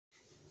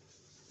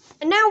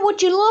And now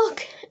would you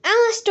look,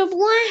 Aleister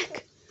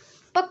Black,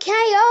 but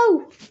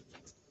KO.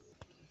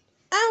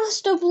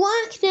 Aleister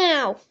Black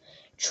now,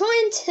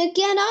 trying to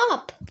get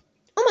up.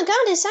 Oh my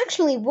god, it's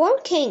actually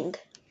working.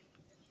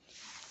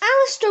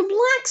 Aleister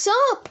Black's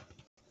up.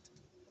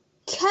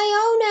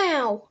 KO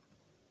now,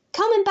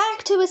 coming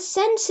back to his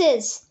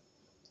senses.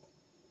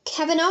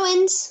 Kevin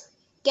Owens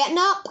getting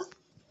up.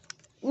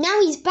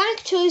 Now he's back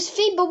to his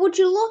feet, but would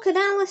you look at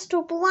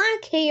Aleister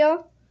Black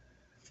here?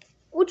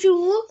 Would you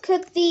look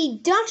at the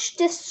Dutch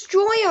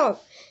Destroyer?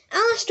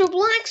 Aleister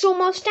Black's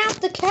almost out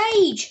the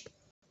cage.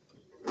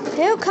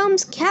 Here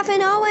comes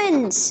Kevin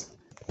Owens.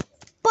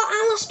 But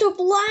Aleister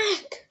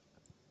Black.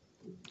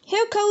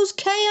 Here goes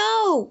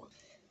KO.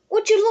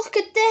 Would you look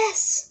at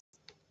this?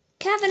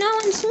 Kevin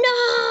Owens,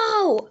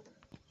 no!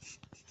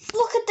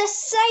 Look at the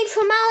save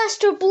from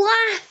Aleister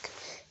Black.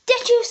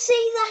 Did you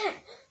see that?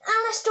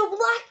 Aleister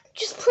Black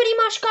just pretty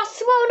much got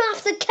thrown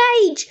off the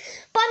cage,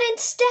 but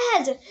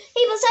instead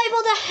he was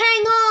able to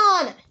hang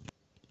on.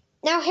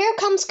 Now here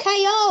comes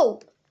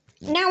KO.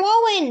 Now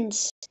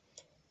Owens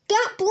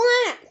got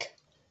Black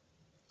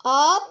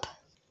up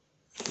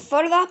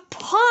for the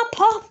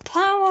pop-up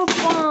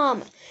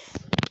powerbomb.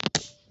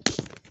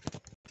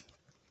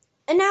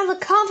 And now the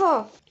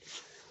cover.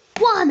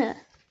 1,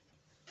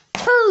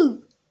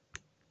 2,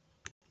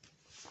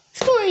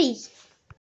 3.